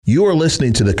You are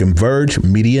listening to the Converge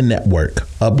Media Network,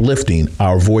 uplifting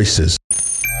our voices.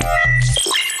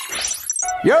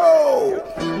 Yo!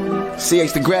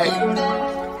 CH the Great.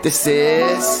 This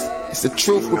is... It's the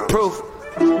truth with proof.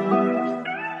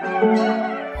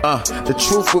 The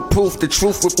truth with proof, the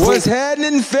truth with proof. What's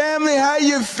happening, family? How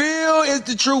you feel?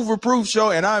 It's the Truth with Proof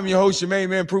show, and I'm your host, your main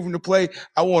man, Proving the Play.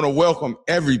 I want to welcome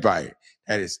everybody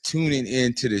that is tuning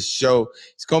in to this show.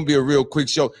 It's going to be a real quick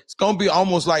show. It's going to be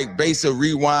almost like Besa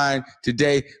Rewind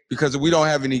today because we don't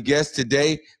have any guests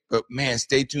today. But, man,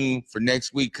 stay tuned for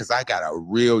next week because I got a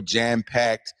real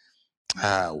jam-packed,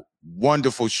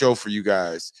 wonderful show for you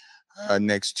guys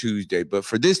next Tuesday. But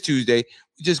for this Tuesday,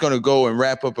 we're just going to go and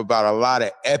wrap up about a lot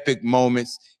of epic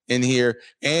moments in here.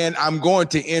 And I'm going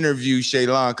to interview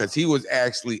Shaylon because he was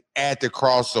actually at the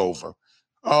crossover.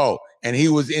 Oh, and he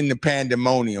was in the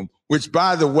pandemonium, which,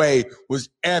 by the way, was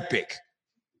epic.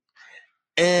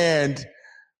 And,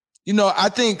 you know, I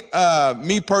think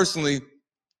me personally,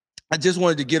 I just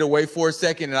wanted to get away for a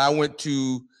second. And I went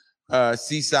to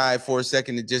Seaside for a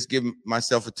second to just give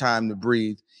myself a time to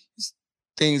breathe. It's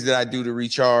things that I do to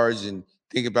recharge and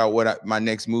think about what my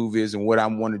next move is and what I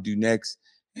want to do next.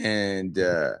 And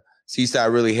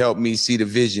Seaside really helped me see the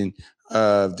vision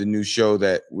of the new show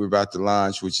that we're about to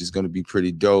launch, which is going to be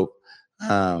pretty dope.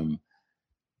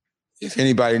 If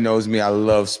anybody knows me, I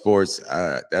love sports.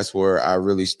 That's where I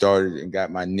really started and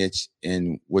got my niche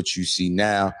in what you see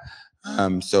now.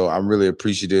 So I'm really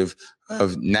appreciative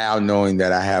of now knowing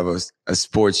that I have a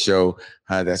sports show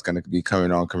that's going to be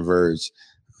coming on Converge.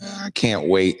 I can't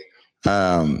wait.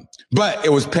 But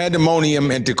it was pandemonium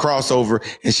and the crossover,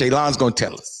 and Shaylon's going to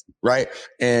tell us, right?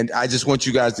 And I just want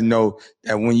you guys to know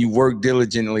that when you work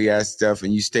diligently at stuff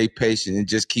and you stay patient and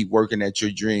just keep working at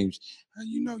your dreams,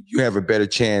 you know, you have a better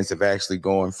chance of actually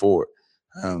going forward.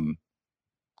 I've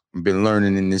been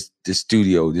learning in this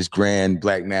studio, this grand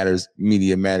Black Matters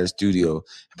Media Matters studio.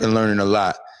 I've been learning a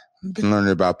lot. I've been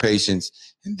learning about patience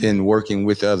and then working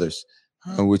with others,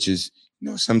 which is, you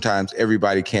know, sometimes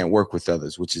everybody can't work with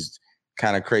others, which is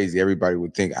kind of crazy. Everybody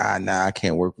would think, I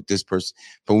can't work with this person.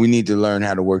 But we need to learn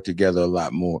how to work together a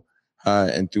lot more.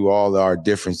 And through all our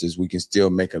differences, we can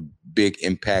still make a big,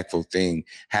 impactful thing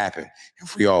happen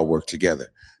if we all work together.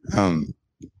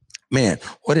 Man,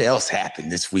 what else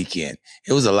happened this weekend?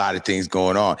 It was a lot of things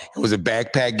going on. It was a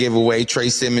backpack giveaway, Trey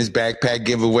Simmons backpack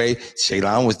giveaway.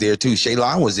 Shaylon was there too.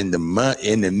 Shaylon was in the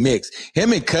mix.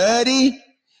 Him and Cuddy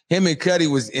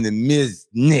was in the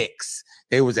mix.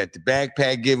 They was at the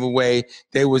backpack giveaway.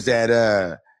 They was at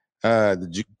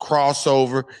the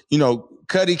crossover. You know,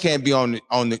 Cuddy can't be on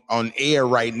air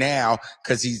right now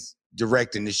because he's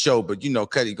directing the show, but you know,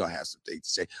 Cuddy gonna have something to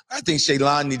say. I think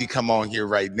Shaylon need to come on here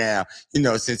right now, you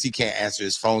know, since he can't answer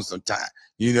his phone sometime.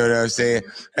 You know what I'm saying?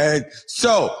 And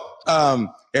so the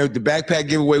backpack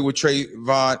giveaway with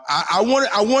Trayvon, I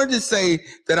wanted to say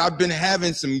that I've been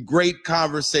having some great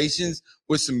conversations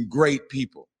with some great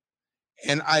people.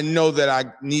 And I know that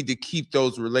I need to keep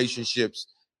those relationships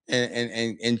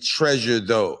and treasure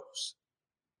those.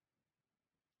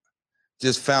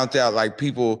 Just found out like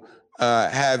people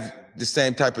have the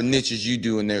same type of niches you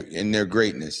do in their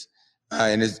greatness.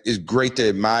 And it's great to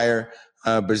admire,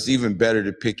 but it's even better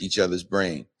to pick each other's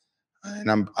brain.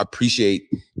 And I appreciate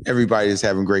everybody that's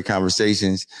having great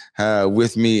conversations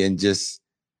with me and just,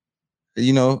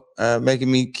 you know, making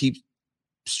me keep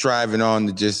striving on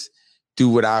to just do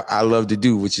what I love to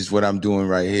do, which is what I'm doing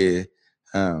right here.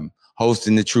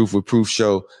 Hosting the Truth with Proof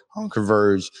show on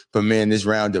Converge. But man, this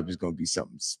roundup is going to be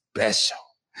something special.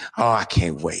 Oh, I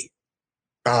can't wait.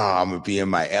 Oh, I'm going to be in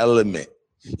my element.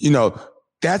 You know,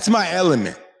 that's my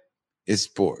element. It's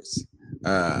sports.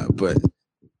 But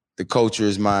the culture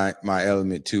is my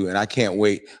element too. And I can't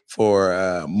wait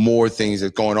for more things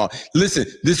that's going on. Listen,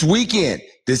 this weekend,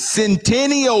 the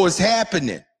Centennial is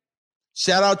happening.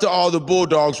 Shout out to all the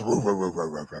Bulldogs.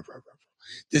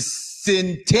 The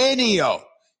Centennial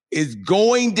is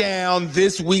going down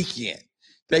this weekend.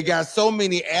 They got so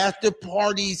many after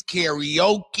parties,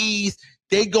 karaoke's.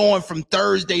 They going from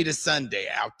Thursday to Sunday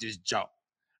out this jump.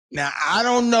 Now, I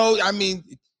don't know. I mean,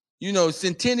 you know,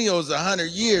 Centennial's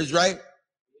 100 years, right?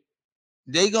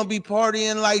 They going to be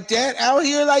partying like that out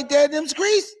here like that in them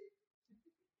streets?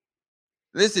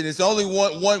 Listen, it's only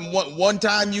one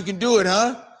time you can do it,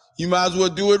 huh? You might as well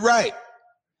do it right.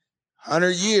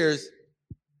 100 years.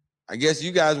 I guess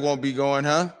you guys won't be going,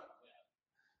 huh?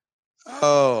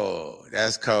 Oh,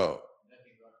 that's cold.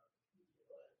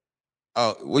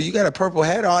 Oh, well, you got a purple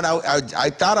hat on. I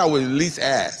thought I would at least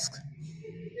ask.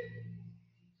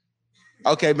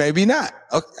 Okay, maybe not.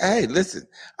 Okay, hey, listen,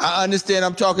 I understand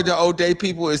I'm talking to old day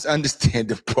people. It's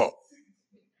understandable.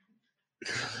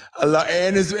 a lot,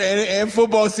 and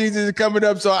football season is coming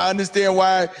up, so I understand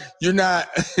why you're not.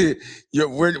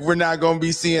 We're not going to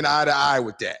be seeing eye to eye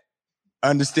with that.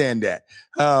 Understand that.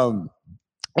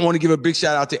 I want to give a big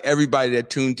shout out to everybody that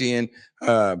tuned in.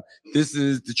 This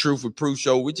is the Truth with Proof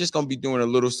show. We're just going to be doing a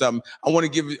little something. I want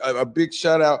to give a big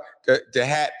shout out to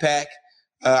Hat Pack.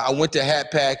 I went to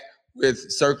Hat Pack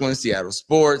with Circling Seattle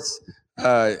Sports.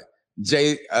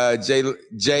 Jay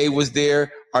was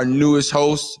there, our newest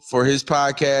host for his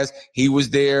podcast. He was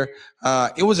there.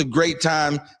 It was a great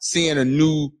time seeing a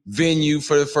new venue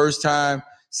for the first time,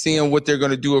 seeing what they're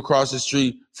going to do across the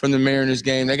street from the Mariners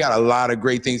game. They got a lot of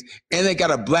great things. And they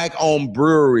got a black-owned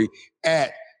brewery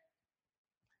at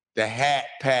the Hat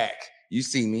Pack. You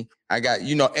see me. I got,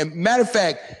 and matter of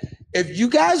fact, if you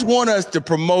guys want us to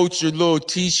promote your little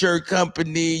T-shirt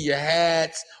company, your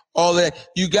hats, all that,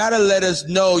 you got to let us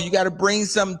know. You got to bring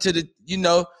something to the,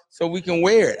 so we can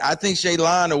wear it. I think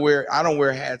Shaylon will wear it. I don't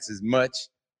wear hats as much,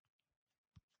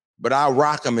 but I'll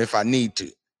rock them if I need to.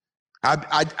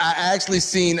 I actually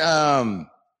seen from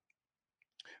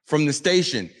the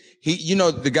station, he,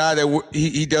 the guy that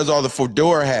he does all the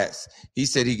fedora hats. He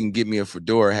said he can get me a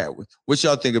fedora hat. What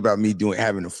y'all think about me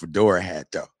having a fedora hat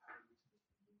though?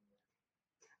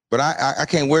 But I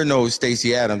can't wear no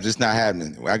Stacey Adams. It's not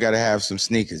happening. I got to have some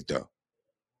sneakers, though.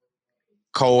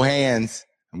 Cold hands.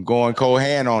 I'm going cold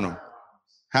hand on them.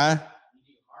 Huh?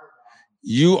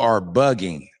 You are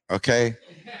bugging, okay?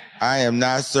 I am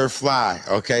not Sir Fly,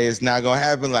 okay? It's not going to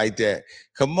happen like that.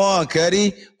 Come on,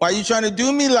 Cuddy. Why are you trying to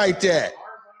do me like that?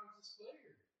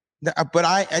 But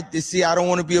I don't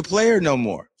want to be a player no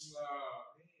more.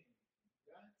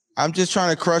 I'm just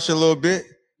trying to crush a little bit.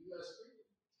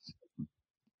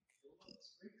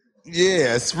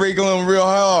 Yeah, sprinkle them real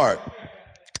hard.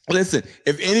 Listen,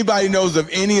 if anybody knows of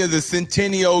any of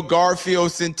the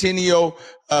Garfield Centennial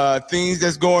things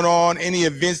that's going on, any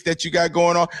events that you got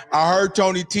going on, I heard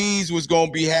Tony T's was going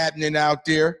to be happening out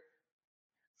there.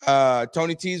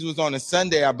 Tony T's was on a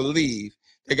Sunday, I believe.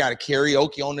 They got a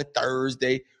karaoke on the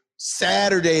Thursday.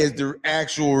 Saturday is the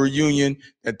actual reunion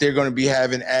that they're going to be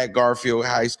having at Garfield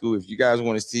High School. If you guys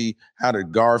want to see how the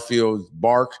Garfields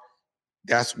bark,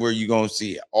 that's where you're going to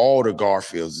see it. All the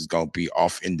Garfields is going to be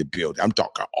off in the building. I'm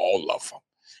talking all of them.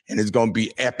 And it's going to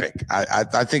be epic. I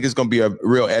think it's going to be a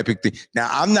real epic thing. Now,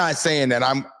 I'm not saying that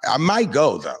I might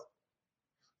go, though.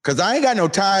 Because I ain't got no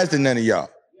ties to none of y'all.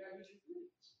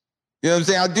 You know what I'm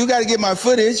saying? I do got to get my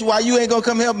footage. Why you ain't going to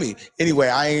come help me? Anyway,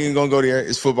 I ain't going to go there.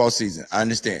 It's football season. I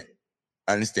understand.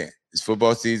 It's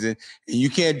football season, and you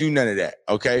can't do none of that,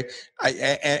 okay?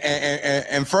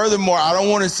 And furthermore, I don't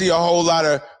want to see a whole lot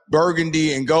of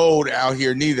burgundy and gold out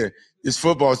here neither. It's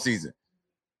football season.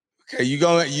 Okay,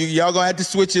 y'all gonna have to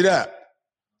switch it up.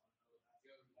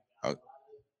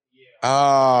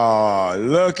 Oh,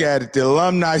 look at it. The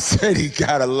alumni said he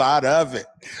got a lot of it.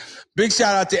 Big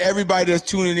shout out to everybody that's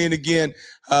tuning in again.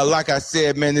 Like I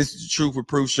said, man, this is the Truth with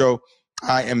Proof show.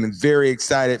 I am very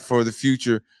excited for the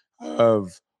future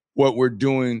of what we're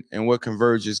doing and what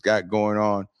Converge has got going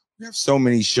on. We have so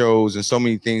many shows and so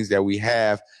many things that we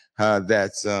have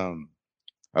that's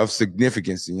of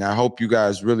significance. And I hope you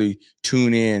guys really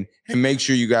tune in and make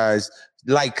sure you guys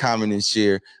like, comment, and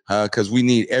share because we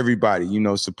need everybody.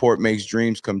 Support makes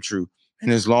dreams come true.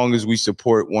 And as long as we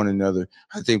support one another,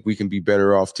 I think we can be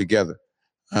better off together.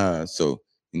 So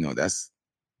that's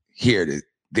here to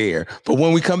there. But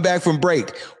when we come back from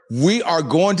break, we are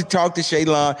going to talk to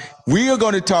Shaylon. We are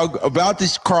going to talk about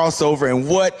this crossover and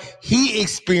what he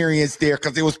experienced there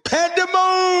because it was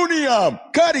pandemonium.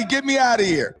 Cuddy, get me out of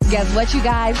here. Guess what, you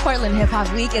guys? Portland Hip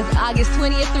Hop Week is August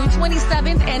 20th through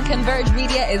 27th, and Converge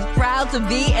Media is proud to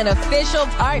be an official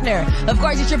partner. Of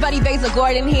course, it's your buddy Besa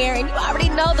Gordon here, and you already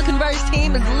know the Converge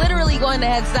team is literally going to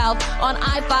head south on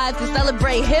I-5 to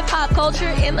celebrate hip-hop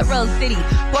culture in the Rose City.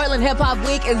 Portland Hip Hop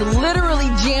Week is literally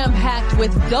jam-packed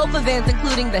with dope events,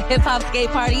 including the Hip Hop Skate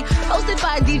Party, hosted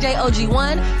by DJ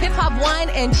OG1, Hip Hop Wine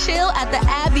and Chill at the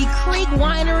Abbey Creek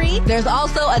Winery. There's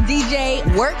also a DJ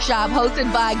workshop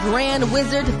hosted by Grand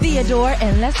Wizard Theodore.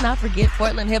 And let's not forget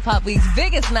Portland Hip Hop Week's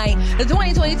biggest night, the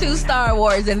 2022 Star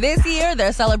Wars. And this year,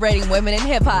 they're celebrating women in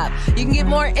hip hop. You can get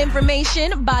more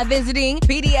information by visiting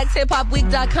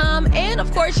pdxhiphopweek.com. And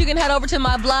of course, you can head over to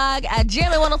my blog at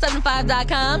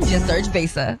jammin1075.com. Just search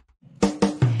Besa.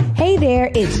 Hey there,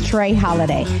 it's Trey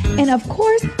Holiday. And of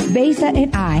course, Besa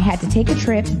and I had to take a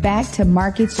trip back to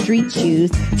Market Street Shoes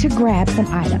to grab some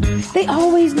items. They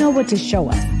always know what to show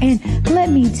us. And let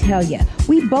me tell you,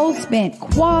 we both spent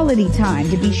quality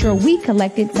time to be sure we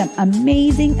collected some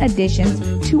amazing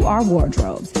additions to our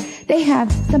wardrobes. They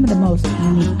have some of the most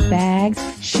unique bags,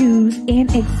 shoes,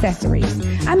 and accessories.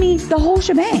 I mean, the whole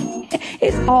shebang.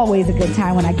 It's always a good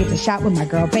time when I get to shop with my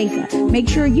girl Besa. Make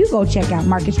sure you go check out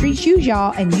Market Street Shoes,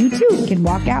 y'all, and you too can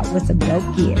walk out with some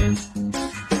dope gear.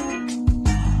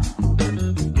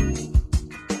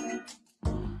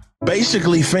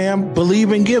 Basically, fam,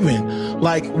 believe in giving.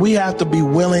 Like, we have to be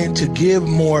willing to give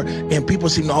more, and people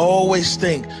seem to always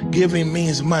think giving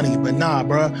means money, but nah,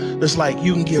 bro. It's like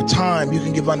you can give time, you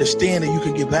can give understanding, you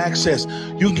can give access,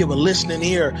 you can give a listening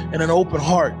ear and an open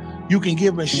heart. You can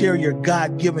give and share your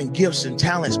God-given gifts and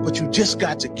talents, but you just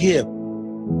got to give.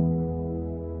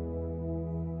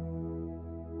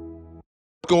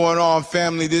 Going on,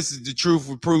 family? This is the Truth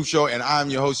with Proof show, and I'm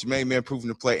your host, your main man, Proving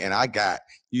the Play, and I got,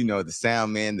 the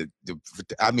sound man,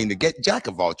 the jack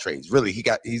of all trades. Really,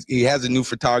 he has a new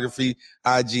photography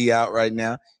IG out right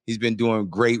now. He's been doing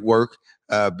great work.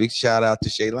 Big shout out to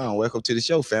Shaylon. Welcome to the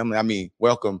show, family.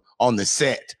 Welcome on the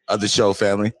set of the show,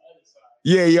 family.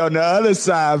 Yeah, you're on the other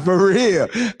side, for real.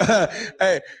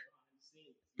 Hey,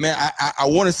 man, I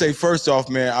want to say first off,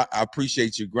 man, I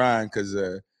appreciate your grind, because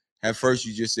at first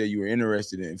you just said you were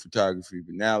interested in photography,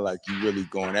 but now like you really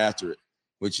going after it,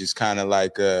 which is kind of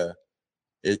like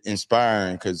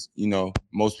inspiring, because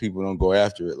most people don't go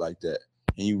after it like that,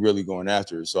 and you really going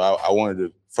after it. So I wanted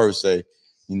to first say,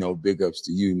 big ups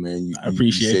to you, man. I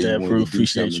appreciate that, bro.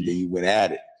 Appreciate you. Then you went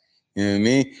at it. You know what I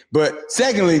mean? But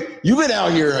secondly, you've been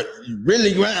out here you've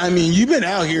been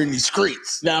out here in these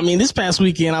streets. Now, this past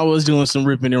weekend I was doing some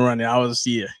ripping and running.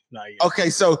 Okay,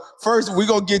 so first we're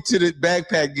going to get to the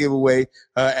backpack giveaway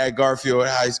at Garfield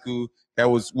High School. That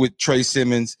was with Trey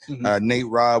Simmons. Mm-hmm. Nate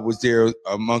Robb was there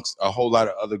amongst a whole lot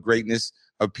of other greatness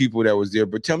of people that was there.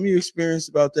 But tell me your experience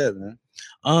about that, man.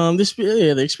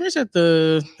 The experience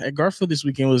at Garfield this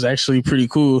weekend was actually pretty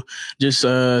cool. Just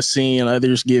seeing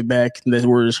others give back that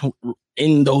were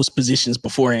in those positions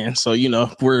beforehand. So,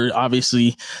 we're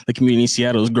obviously the community in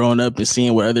Seattle is growing up and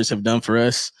seeing what others have done for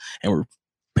us, and we're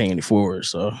paying it forward.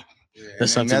 So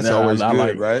that's something that's always good,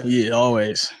 like, right? Yeah,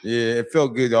 always. Yeah, it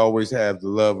felt good to always have the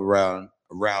love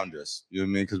around us. You know what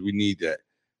I mean? Because we need that.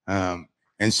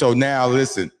 And so now,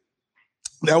 listen,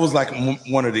 that was like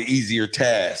one of the easier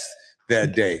tasks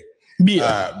that day.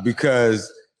 Yeah.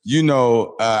 Because,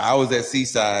 I was at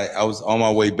Seaside. I was on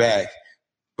my way back,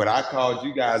 but I called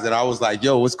you guys and I was like,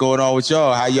 yo, what's going on with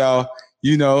y'all? How y'all,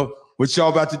 what y'all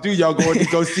about to do? Y'all going to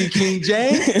go see King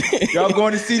James? Y'all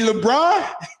going to see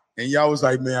LeBron? And y'all was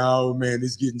like, man,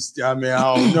 it's getting, I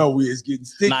don't know. It's getting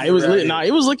sticky. Nah, it was lit. Nah,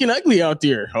 it was looking ugly out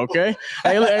there. Okay.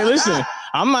 hey, listen,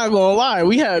 I'm not going to lie.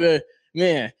 We had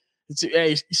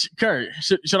hey, Kurt,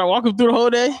 should I walk him through the whole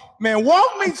day? Man,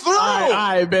 walk me through. All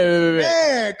right, bet.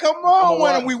 Man, come on.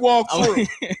 Why don't we walk through?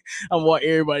 I'm walking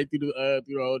everybody through the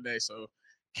whole day. So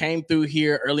came through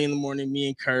here early in the morning. Me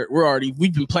and Kurt,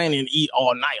 we've been planning to eat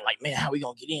all night. Like, man, how we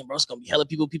gonna get in, bro? It's gonna be hella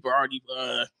people. People are already,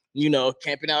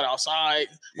 camping out outside.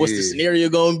 What's the scenario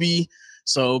gonna be?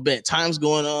 So, time's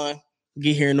going on.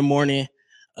 Get here in the morning.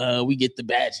 We get the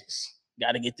badges.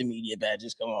 Got to get the media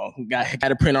badges. Come on. Got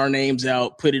to print our names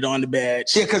out, put it on the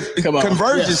badge. Yeah, because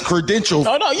Converge is credentialed.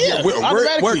 Oh, no, yeah. We're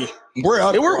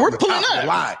pulling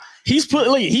up.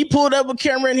 He pulled up a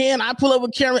camera in hand. I pull up a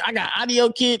camera. I got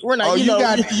audio kit. We're not, you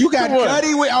got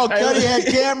Cuddy with, Cuddy had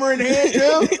camera in hand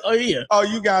too? Oh, yeah. Oh,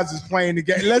 you guys is playing the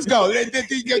game. Let's go. Finish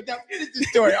the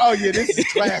story. Oh, yeah, this is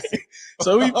classic.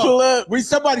 So we pull up.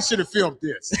 Somebody should have filmed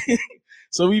this.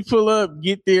 So we pull up,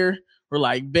 get there. We're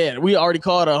like, bet. We already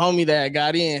called a homie that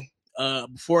got in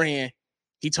beforehand.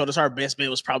 He told us our best bet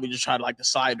was probably to try to like the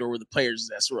side door where the players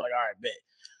is at. So we're like, all right, bet.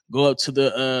 Go up to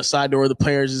the side door where the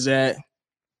players is at.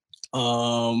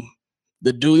 The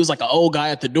dude, he was like an old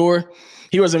guy at the door.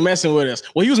 He wasn't messing with us.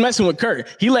 Well, he was messing with Kurt.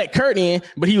 He let Kurt in,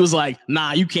 but he was like,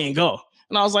 nah, you can't go.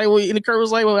 And I was like, well, and Kurt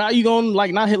was like, well, how you going to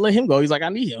like not let him go? He's like, I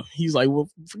need him. He's like, well,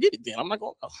 forget it then. I'm not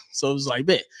going to go. So it was like,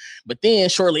 bet. But then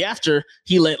shortly after,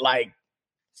 he let like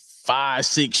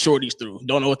 5-6 shorties through.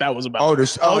 Don't know what that was about.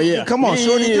 Oh yeah. Come on,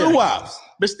 shorty doo-wops.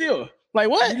 But still, like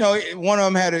what? One of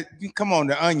them had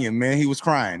the Onion, man. He was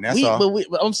crying. That's all.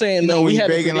 But I'm saying, no, we had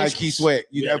begging like Keith Sweat.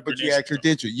 You had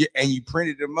credentials. And you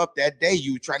printed them up that day.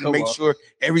 You were trying to make sure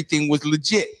everything was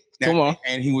legit. Come on.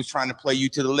 And he was trying to play you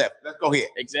to the left. Let's go ahead.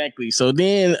 Exactly. So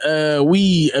then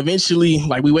we eventually,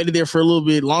 we waited there for a little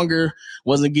bit longer,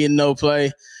 wasn't getting no play.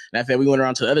 And after that, we went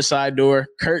around to the other side door.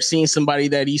 Kurt seen somebody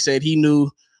that he said he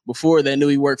knew before that knew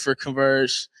he worked for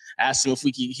Converge. Asked him if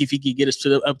he could get us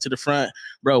up to the front.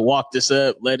 Bro, walked us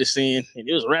up, let us in. And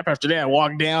it was a wrap after that.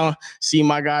 Walked down, see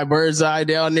my guy Birdseye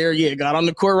down there. Yeah, got on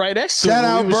the court right next to him. Shout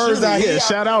out Birdseye. Yeah,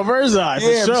 shout out Birdseye.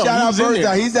 Yeah, for sure. Shout out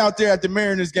Birdseye. He's out there at the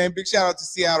Mariners game. Big shout out to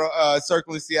Seattle,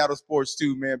 Circling Seattle Sports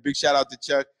too, man. Big shout out to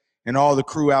Chuck and all the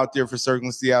crew out there for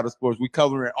Circling Seattle Sports. We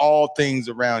covering all things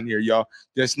around here, y'all.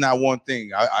 That's not one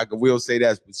thing. I will say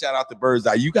that. But shout out to Bird's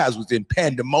Eye. You guys was in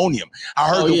pandemonium. I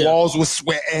heard the walls was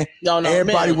sweating. No,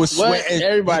 everybody was sweating.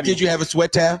 Everybody. Did you have a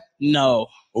sweat towel? No.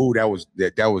 Oh, that was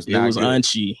It not was good.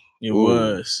 unchy. It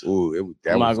was.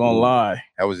 I'm not gonna lie.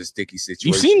 That was a sticky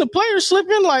situation. You seen the players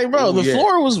slipping? Like, bro, the yeah.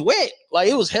 floor was wet. Like,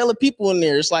 it was hella people in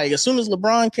there. It's like, as soon as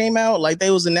LeBron came out, like,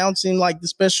 they was announcing, like, the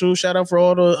special shout out for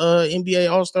all the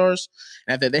NBA All-Stars.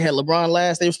 After they had LeBron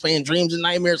last, they was playing Dreams and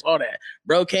Nightmares, all that.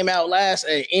 Bro came out last,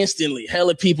 and instantly,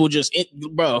 hella people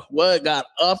got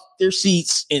up their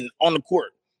seats and on the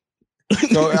court.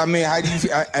 So, I mean, how do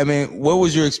you, what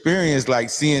was your experience like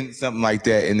seeing something like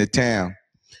that in the town?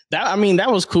 That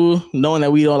was cool, knowing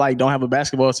that we don't have a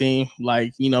basketball team.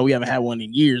 Like, we haven't had one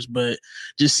in years, but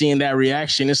just seeing that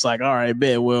reaction, it's like, all right,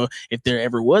 bet. Well, if there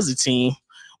ever was a team,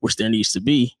 which there needs to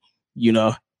be,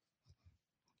 Yeah.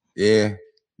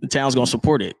 the town's going to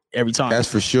support it every time.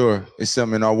 That's for sure. It's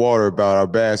something in our water about our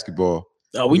basketball.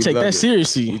 Oh, we take that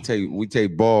seriously. We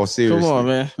take ball seriously. Come on,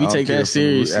 man. We take that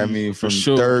seriously. From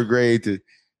third grade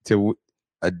to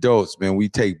adults, man, we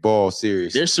take ball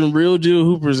serious. There's some real deal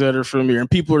hoopers that are from here, and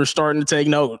people are starting to take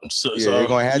notice. So they're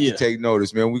gonna have to take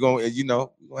notice, man. We're gonna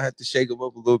have to shake them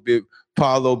up a little bit.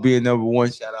 Paulo being number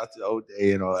one. Shout out to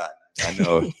O'Day and all that. I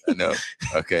know.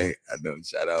 Okay, I know.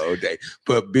 Shout out O'Day,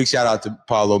 but big shout out to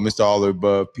Paulo, Mr. All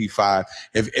Above P5.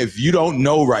 If you don't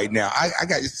know right now, I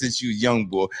got since you young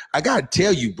boy, I gotta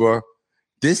tell you, bro,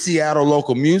 this Seattle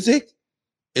local music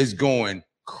is going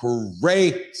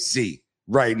crazy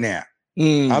right now.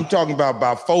 I'm talking about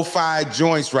 4-5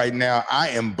 joints right now. I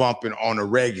am bumping on a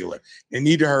regular. They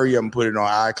need to hurry up and put it on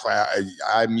iCloud,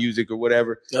 iMusic, or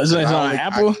whatever. Is it on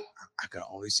Apple? I can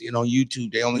only see it on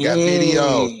YouTube. They only got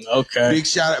video. Okay. Big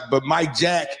shout out. But Mike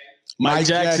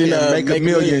Jackson, Make a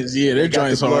Million. Yeah, their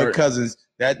joint's the hard. Blood Cousins.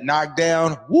 That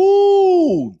knockdown.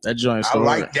 Woo! That joint's hard. I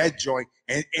like that joint.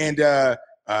 And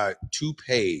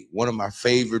Toupee, one of my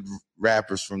favorite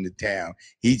rappers from the town.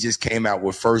 He just came out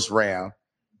with First Round.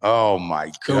 Oh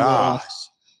my gosh.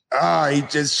 He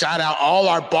just shout out all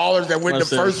our ballers that went the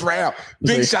first round.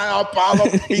 Big shout out Paulo.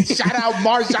 He shout out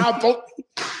Marshall.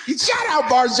 He shout out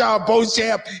Marshall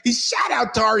Beauchamp. He shout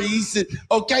out Tari Eason.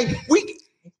 Okay.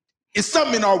 It's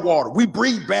something in our water. We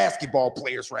breed basketball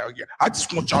players around here. I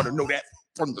just want y'all to know that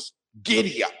from the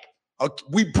giddy up. Okay?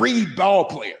 We breed ball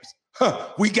players.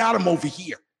 We got them over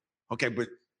here. Okay, but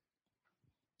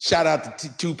shout out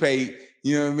to Toupee.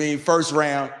 You know what I mean? First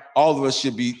round. All of us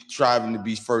should be striving to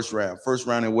be first round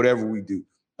in whatever we do.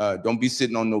 Don't be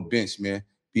sitting on no bench, man.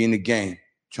 Be in the game,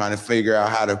 trying to figure out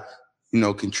how to,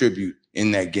 contribute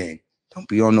in that game. Don't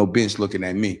be on no bench looking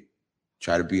at me.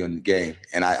 Try to be on the game.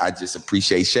 And I just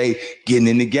appreciate Shay getting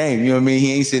in the game. You know what I mean?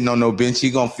 He ain't sitting on no bench.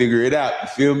 He gonna figure it out. You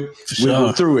feel me? We'll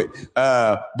go through it.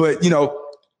 But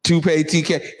Toupee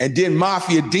TK, and then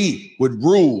Mafia D with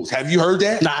Rules. Have you heard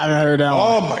that? Nah, I haven't heard that one.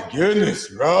 Oh my goodness,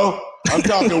 bro. I'm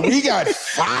talking, we got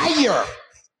fire.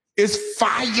 It's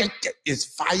fire. It's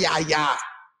fire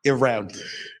around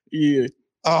here. Yeah.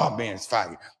 Oh, man, it's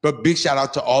fire. But big shout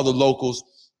out to all the locals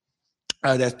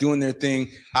that's doing their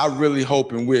thing. I really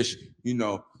hope and wish,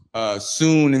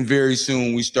 soon and very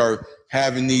soon we start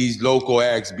having these local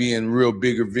acts be in real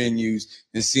bigger venues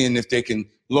and seeing if they can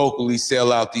locally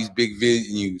sell out these big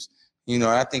venues.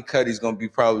 I think Cuddy's going to be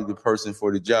probably the person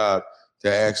for the job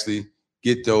to actually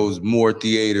get those more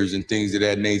theaters and things of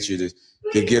that nature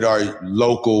to get our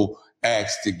local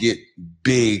acts to get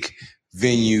big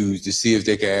venues to see if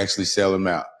they can actually sell them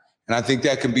out. And I think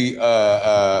that can be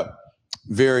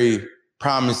very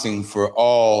promising for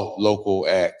all local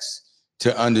acts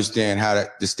to understand how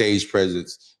the stage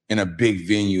presence in a big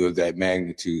venue of that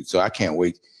magnitude. So I can't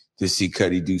wait to see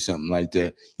Cuddy do something like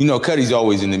that. Cuddy's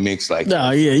always in the mix like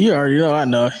that. Yeah, you already know. I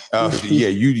know. Yeah,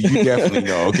 you definitely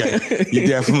know. Okay, you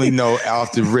definitely know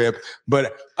off the rip.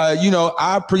 But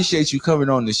I appreciate you coming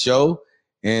on the show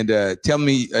and telling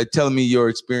me your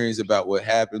experience about what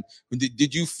happened.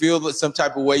 Did you feel some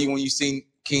type of way when you seen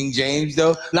King James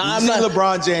though? Nah, I'm not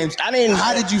LeBron James. I didn't.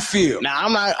 How did you feel? Nah,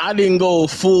 I'm not. I didn't go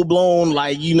full blown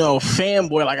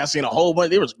fanboy. Like I seen a whole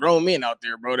bunch. There was grown men out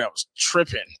there, bro, that was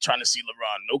tripping trying to see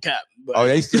LeBron. No cap. But,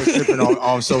 they still tripping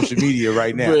on social media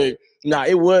right now. But nah,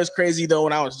 it was crazy though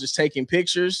when I was just taking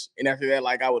pictures, and after that,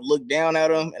 I would look down at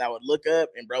him and I would look up,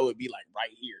 and bro would be right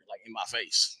here, in my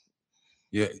face.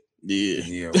 Yeah.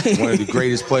 One of the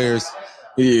greatest players.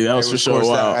 Yeah, that was for sure.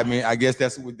 Wow. I guess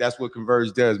that's what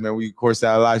Converge does, man. We course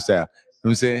our lifestyle. You know what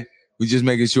I'm saying? We just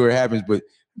making sure it happens. But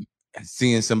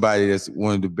seeing somebody that's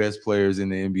one of the best players in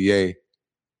the NBA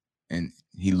and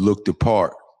he looked the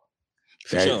part,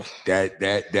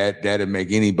 that'll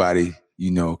make anybody,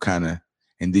 kind of,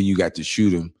 and then you got to shoot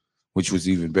them, which was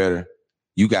even better.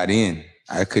 You got in.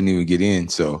 I couldn't even get in.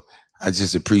 So I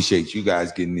just appreciate you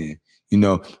guys getting in.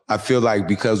 I feel like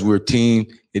because we're a team,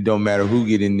 it don't matter who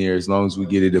get in there as long as we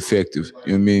get it effective.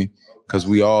 You know what I mean? Because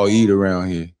we all eat around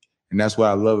here. And that's what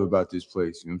I love about this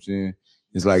place. You know what I'm saying?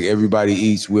 It's like everybody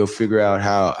eats. We'll figure out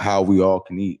how we all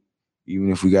can eat.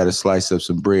 Even if we got to slice up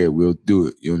some bread, we'll do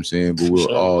it. You know what I'm saying? But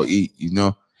we'll all eat,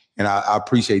 And I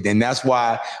appreciate that. And that's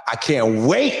why I can't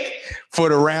wait for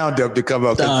the roundup to come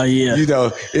up. Yeah.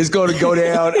 It's going to go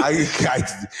down.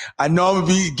 I know I'm going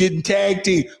to be getting tag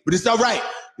team, but it's all right.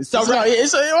 It's all right.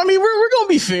 We're going to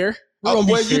be fair. I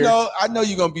know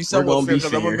you're going to be somewhat fair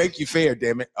because I'm going to make you fair,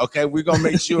 damn it. Okay, we're going to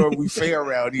make sure we fair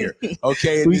around here.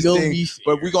 Okay, we're going to be fair.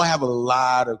 But we're going to have a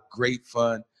lot of great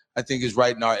fun. I think it's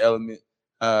right in our element.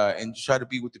 And try to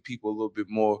be with the people a little bit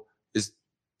more.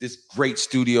 This great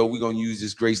studio, we're going to use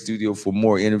this great studio for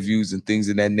more interviews and things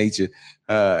of that nature.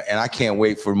 And I can't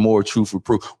wait for more Truth or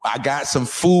Proof. I got some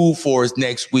food for us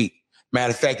next week.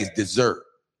 Matter of fact, it's dessert.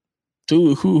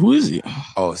 Dude, who is it?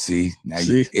 Oh, see?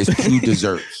 It's 2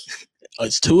 desserts.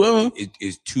 It's 2 of them?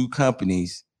 It's 2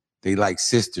 companies. They like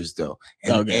sisters, though.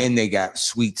 And they got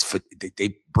sweets.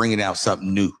 They bringing out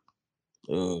something new.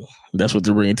 That's what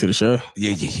they're bringing to the show?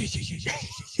 Yeah.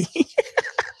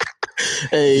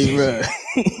 Hey, bro.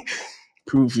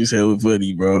 Proof is hella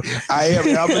funny, bro. I am.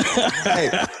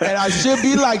 And I should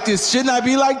be like this. Shouldn't I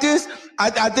be like this?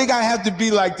 I think I have to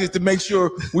be like this to make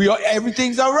sure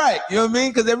everything's all right. You know what I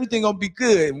mean? Because everything gonna be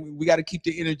good. We got to keep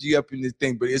the energy up in this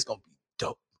thing, but it's gonna be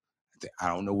dope. I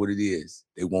don't know what it is.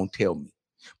 They won't tell me.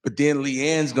 But then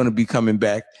Leanne's gonna be coming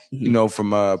back,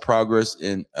 from Progress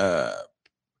and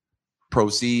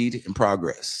Proceed in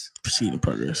Progress. Proceed in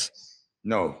Progress.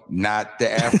 No, not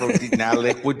the Afro, not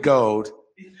Liquid Gold.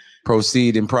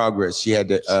 Proceed in Progress. She had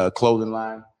the clothing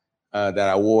line that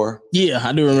I wore. Yeah,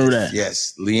 I do remember that.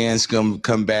 Yes, Leanne's gonna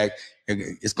come back.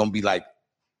 It's gonna be like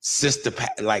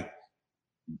like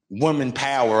woman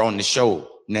power on the show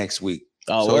next week.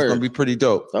 Oh, so it's gonna be pretty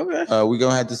dope. Okay. We're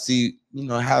gonna have to see,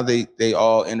 how they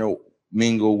all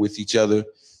intermingle with each other,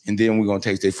 and then we're gonna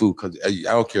taste their food because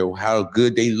I don't care how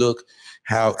good they look,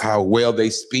 how well they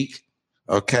speak.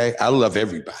 Okay, I love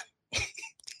everybody.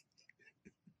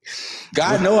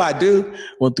 God know I do.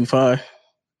 1 through 5.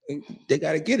 They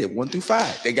got to get it. 1 through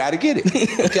 5. They got to get it.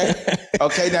 Okay.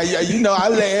 Okay. Now, I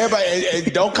let everybody,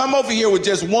 and don't come over here with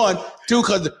just 1, 2,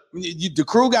 because the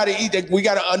crew got to eat. We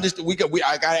got to understand.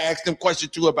 I got to ask them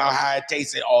questions too about how it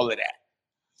tastes and all of that.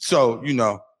 So,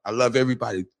 I love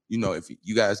everybody. If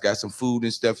you guys got some food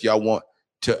and stuff y'all want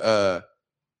to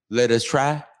let us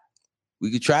try, we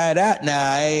could try it out.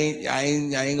 Now, I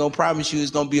ain't gonna promise you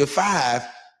it's gonna be a 5,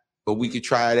 but we could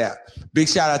try it out. Big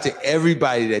shout out to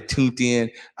everybody that tuned in.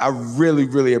 I really,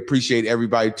 really appreciate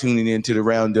everybody tuning in to the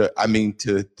roundup.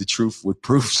 To the Truth with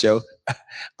Proof show.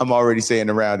 I'm already saying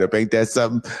the roundup. Ain't that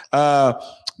something?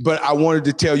 But I wanted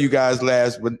to tell you guys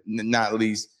last but not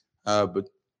least,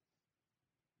 but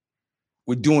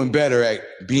we're doing better at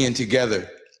being together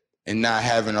and not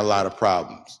having a lot of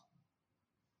problems.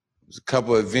 There's a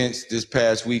couple of events this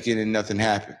past weekend and nothing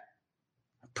happened.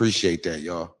 Appreciate that,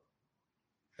 y'all.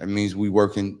 That means we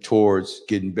working towards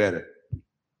getting better.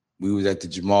 We was at the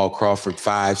Jamal Crawford,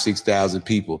 5,000-6,000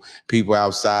 people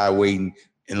outside waiting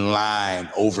in line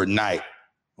overnight,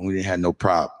 and we didn't have no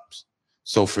problems.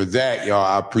 So for that, y'all,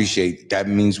 I appreciate it. That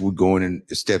means we're going in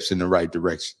steps in the right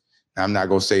direction. Now, I'm not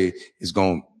gonna say it's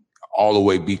gonna all the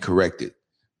way be corrected,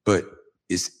 but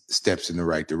it's steps in the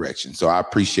right direction. So I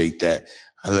appreciate that.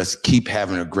 Let's keep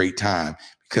having a great time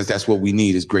because that's what we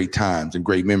need is great times and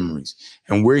great memories.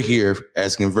 And we're here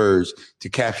as Converge to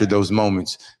capture those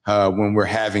moments when we're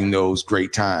having those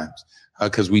great times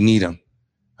because we need them.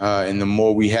 And the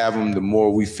more we have them, the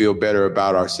more we feel better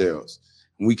about ourselves.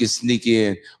 And we can sneak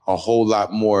in a whole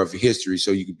lot more of history so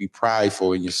you can be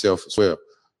prideful in yourself as well.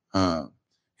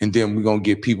 And then we're going to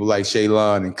get people like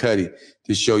Shaylon and Cuddy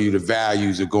to show you the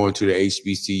values of going to the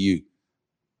HBCU.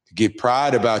 To get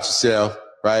pride about yourself,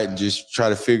 right? And just try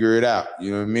to figure it out.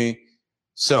 You know what I mean?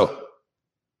 So,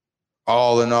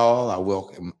 all in all,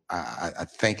 I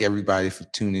thank everybody for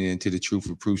tuning into the Truth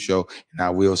or Proof show. And I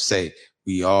will say,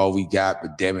 we all we got,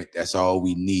 but damn it, that's all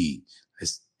we need.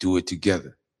 Let's do it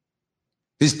together.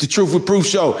 This is the Truth or Proof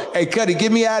show. Hey, Cuddy,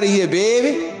 get me out of here,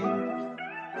 baby.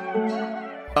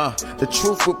 The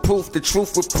truth with proof, the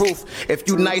truth with proof. If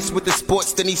you nice with the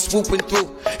sports, then he swooping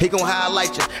through. He gon'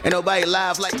 highlight you, and nobody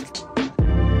live like you.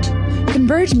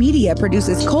 Converge Media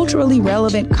produces culturally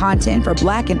relevant content for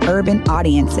Black and urban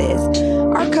audiences.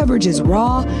 Our coverage is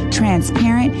raw,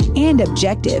 transparent, and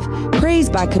objective,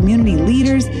 praised by community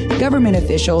leaders, government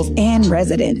officials, and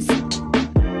residents.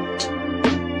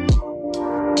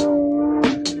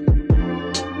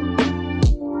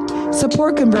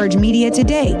 Support Converge Media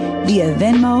today via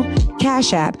Venmo,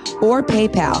 Cash App, or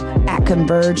PayPal at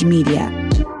Converge Media.